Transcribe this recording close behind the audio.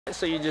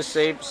So you just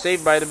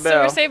saved by the bell.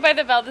 So we're saved by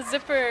the bell. The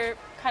zipper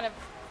kind of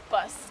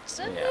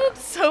busted. Yeah.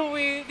 So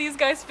these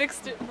guys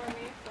fixed it for me.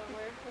 So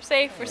we're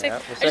safe. We're safe.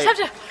 We're I just have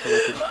to.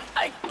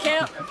 I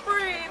can't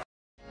breathe.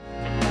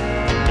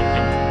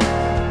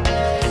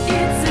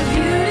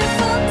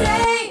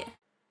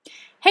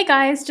 Hey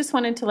guys, just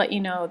wanted to let you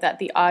know that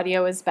the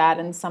audio is bad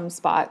in some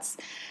spots.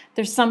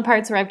 There's some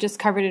parts where I've just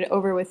covered it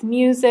over with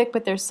music,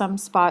 but there's some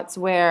spots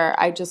where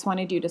I just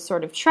wanted you to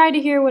sort of try to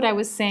hear what I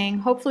was saying.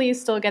 Hopefully you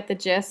still get the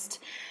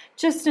gist.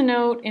 Just a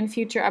note, in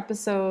future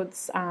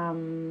episodes,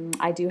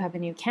 I do have a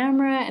new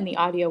camera and the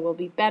audio will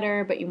be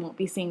better, but you won't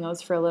be seeing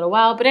those for a little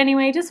while. But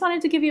anyway, just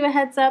wanted to give you a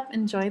heads up.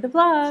 Enjoy the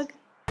vlog.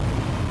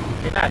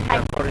 You're not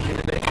doing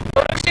photoshoot today?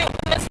 Photoshoot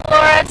with Miss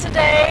Laura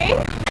today.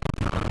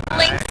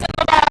 Links in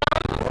the bottom.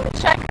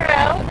 Check her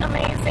out.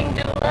 Amazing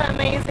doula,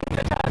 amazing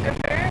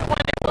photographer,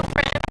 wonderful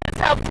friend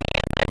who's helped me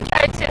as I've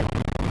tried to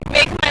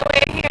make my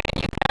way here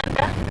in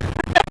Uganda.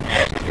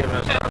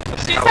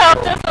 She's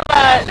helped us a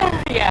lot.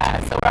 Yeah,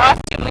 so we're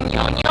off to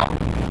Munyonyo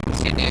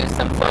to do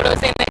some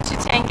photos in the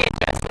Chitange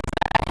dresses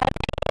that I have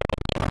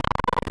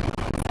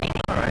made.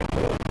 Alright,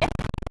 cool. Yeah.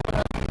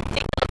 We'll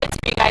take a little bit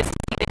for you guys to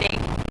see the day.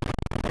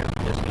 Yeah,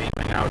 just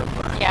leaving out of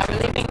Yeah, we're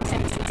leaving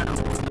Tintin.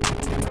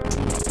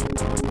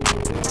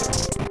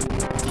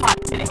 Hot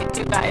today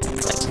too, guys.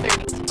 It's like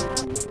 32.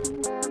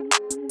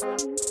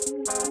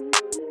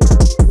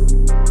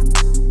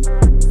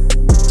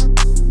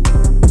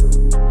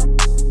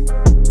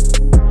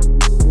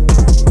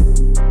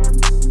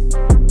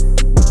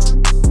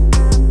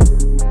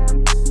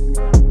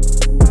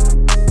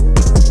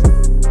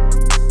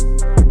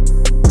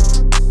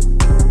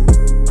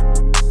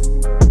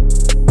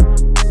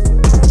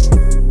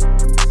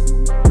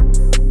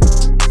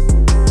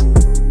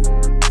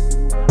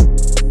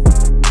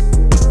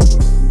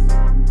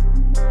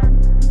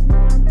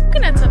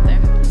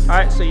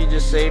 So you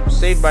just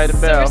saved by the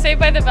bell. So we're saved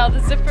by the bell.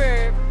 The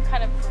zipper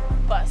kind of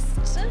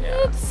busted.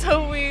 Yeah.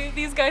 So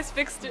these guys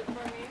fixed it for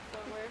me. So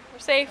we're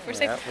safe. We're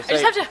safe. We're I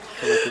just have to.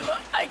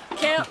 I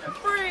can't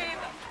breathe.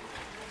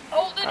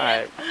 Hold it.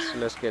 Alright, so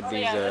let's get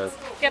these. Let's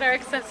get our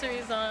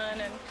accessories on,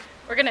 and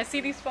we're gonna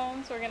see these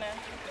phones. We're gonna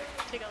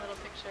take a little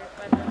picture.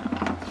 But,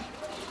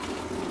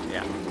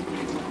 yeah.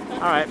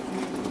 Alright.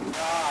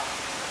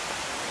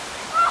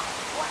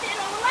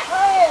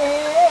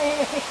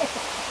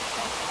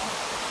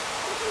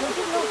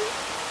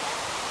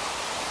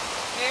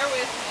 Bear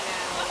with me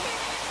now.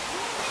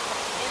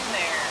 In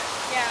there.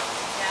 Yeah.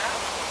 Yeah?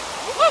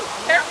 Woo!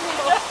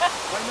 Careful!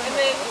 And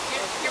then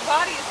your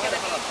body is going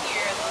to be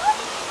here. And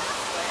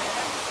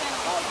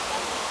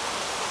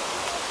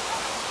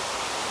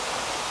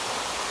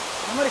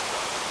then this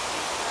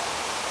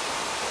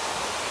way.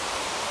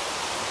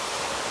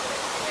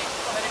 Wait,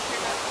 what if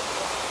you're not?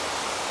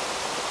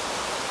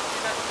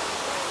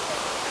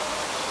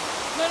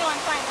 No, I'm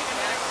fine.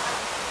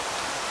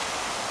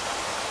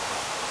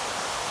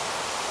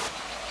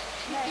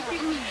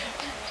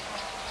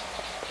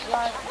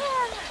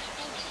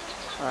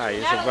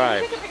 You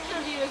survived. Take a picture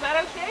of you. Is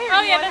that okay?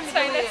 Oh yeah, that's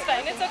fine. That's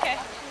fine. It's okay.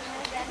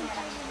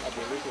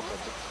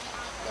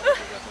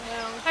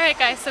 Alright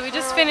guys, so we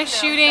just finished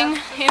shooting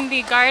in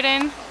the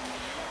garden.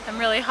 I'm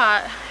really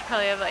hot. I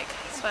probably have like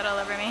sweat all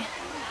over me.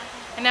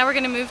 And now we're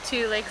gonna move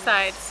to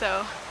Lakeside,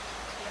 so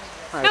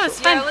it was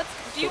fun. Yeah,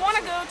 do you want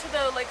to go to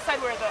the lakeside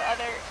where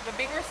the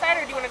bigger side,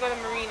 or do you want to go to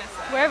the marina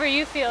side? Wherever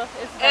you feel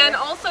is better. And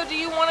also, do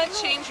you want to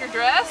change your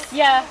dress?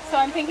 Yeah, so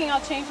I'm thinking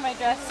I'll change my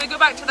dress. So go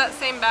back to that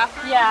same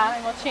bathroom? Yeah,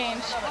 and we'll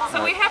change.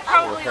 So we have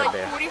probably like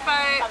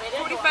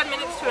 45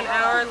 minutes to an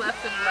hour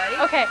left of light.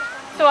 Okay,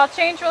 so I'll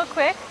change real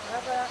quick.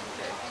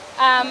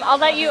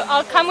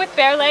 I'll come with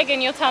bare leg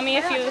and you'll tell me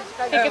if you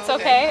think it's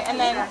okay, and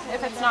then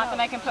if it's not,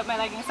 then I can put my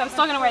leggings. I'm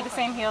still gonna wear the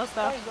same heels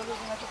though.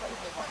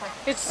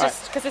 It's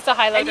just because it's a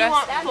high-low and dress. You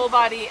want full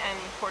body and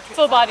portrait?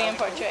 Full body and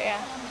portrait, yeah.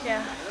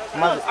 Yeah.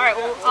 Alright,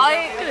 well Look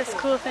at this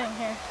cool thing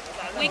here.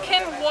 We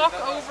can walk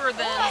over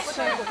then to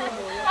the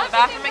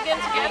bathroom again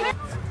together.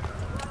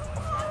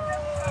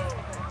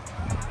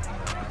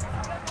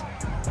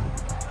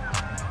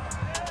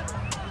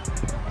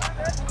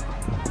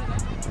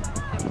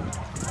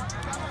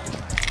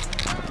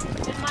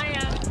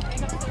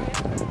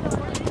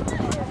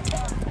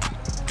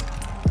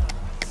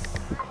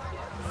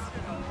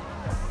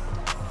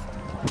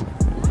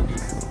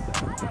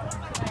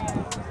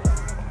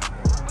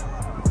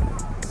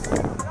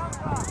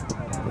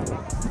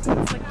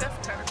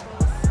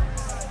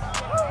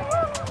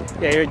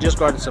 Yeah, you just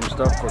got some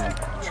stuff from the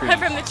tree.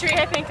 From the tree,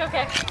 I think.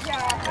 Okay.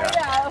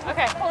 Yeah.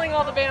 Okay. Pulling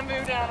all the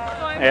bamboo down.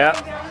 Yeah.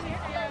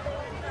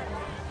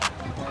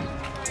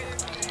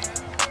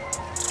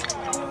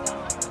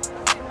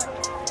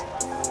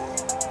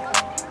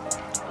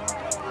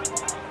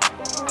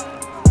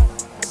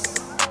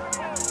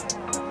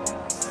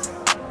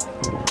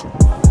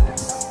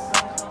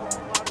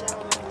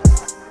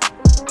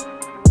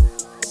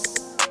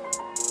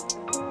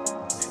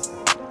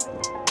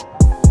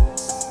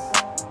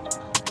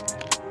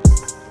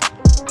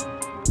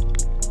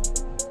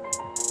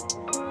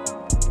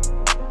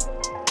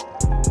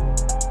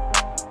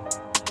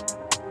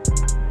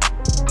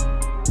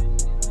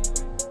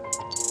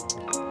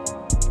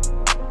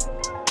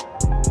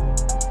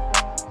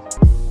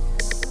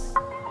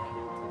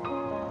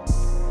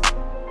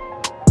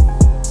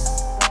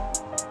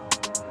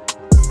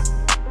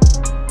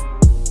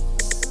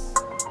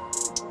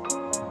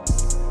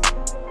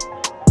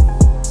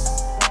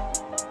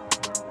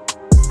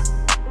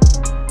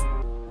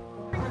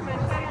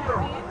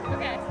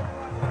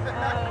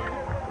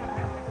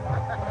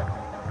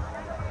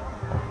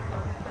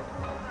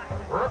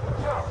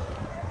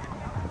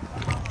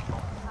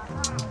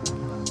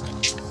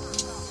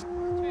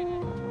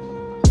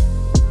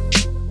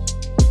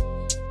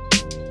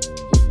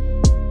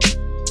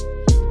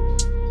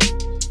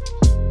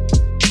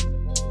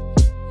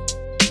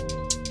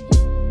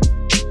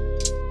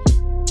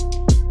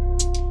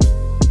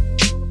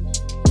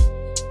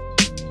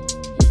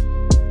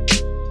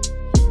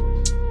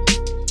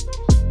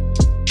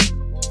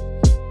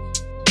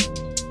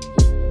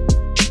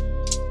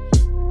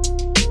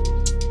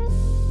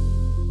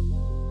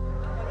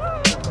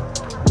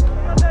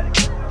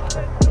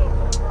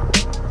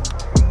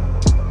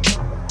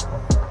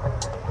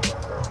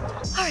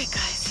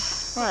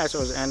 Alright, so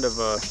it was the end of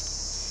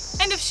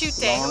shoot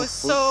day. It long, was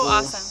so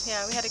fruitful- awesome.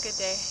 Yeah, we had a good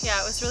day.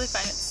 Yeah, it was really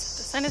fun.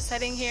 The sun is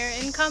setting here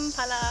in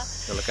Kampala.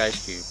 So look, Ice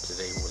Cube,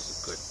 today was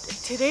a good day.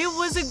 Today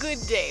was a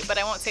good day, but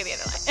I won't say the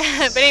other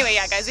line. But anyway,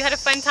 yeah, guys, we had a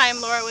fun time.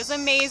 Laura was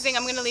amazing.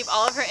 I'm going to leave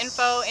all of her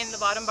info in the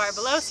bottom bar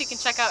below so you can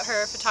check out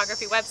her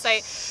photography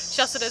website.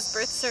 She also does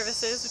birth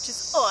services, which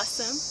is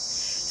awesome.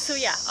 So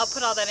yeah, I'll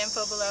put all that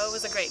info below. It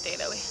was a great day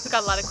though. We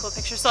got a lot of cool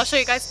pictures. So I'll show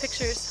you guys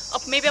pictures.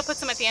 Maybe I'll put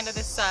some at the end of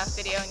this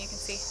video and you can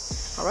see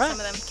Alright. some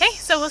of them. Okay,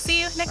 so we'll see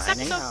you next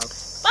Signing episode.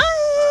 out.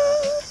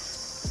 Bye!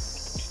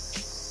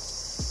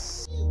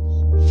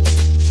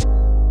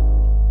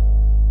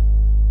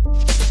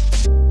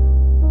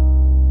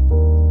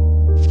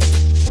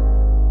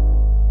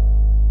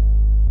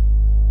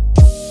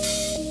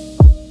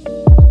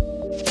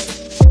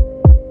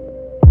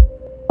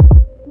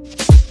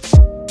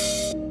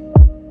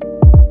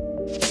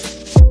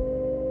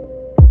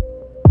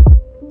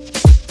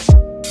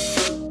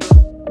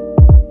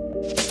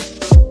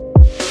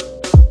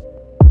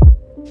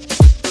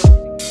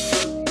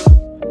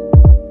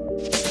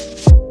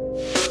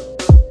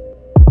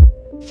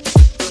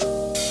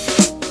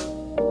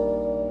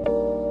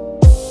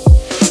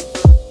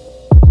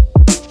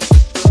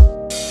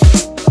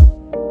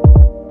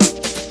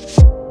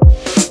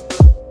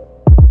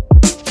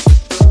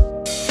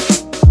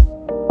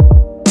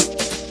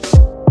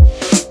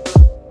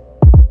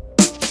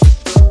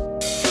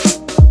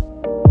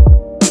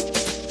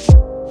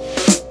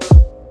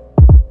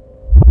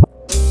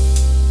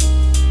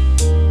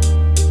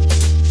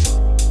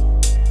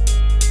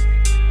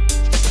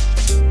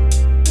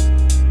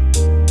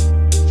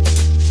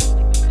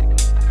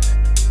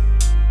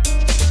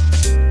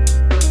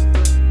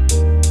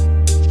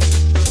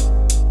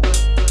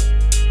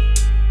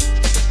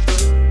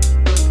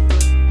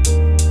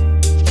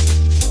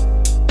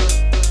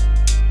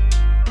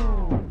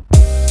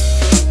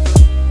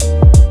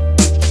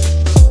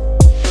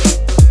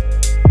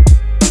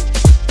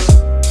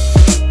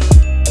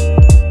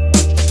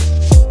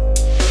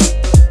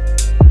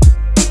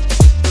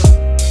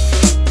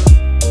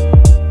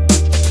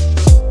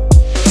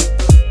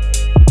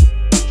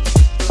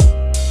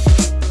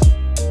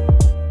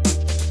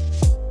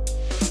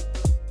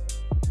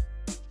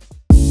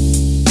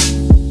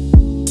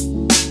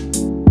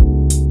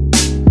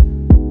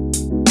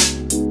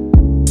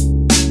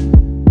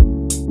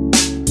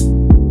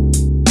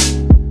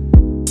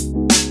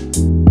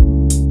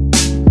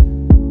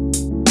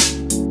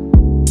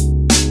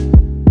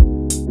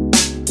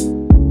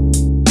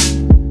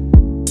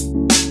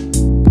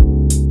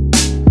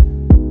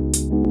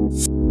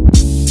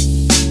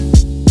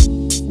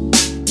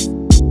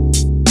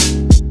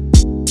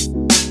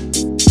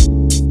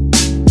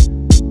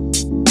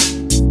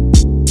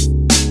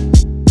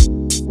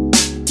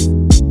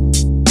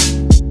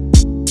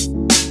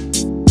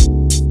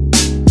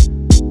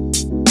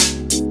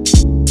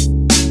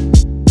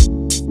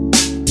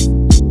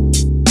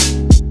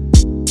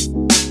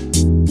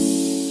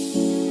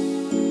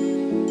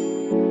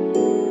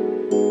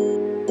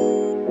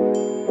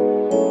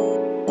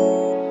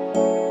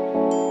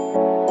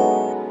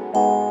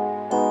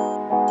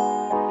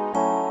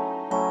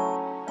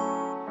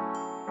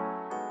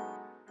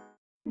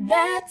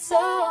 That's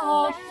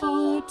all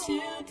for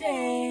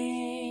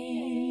today.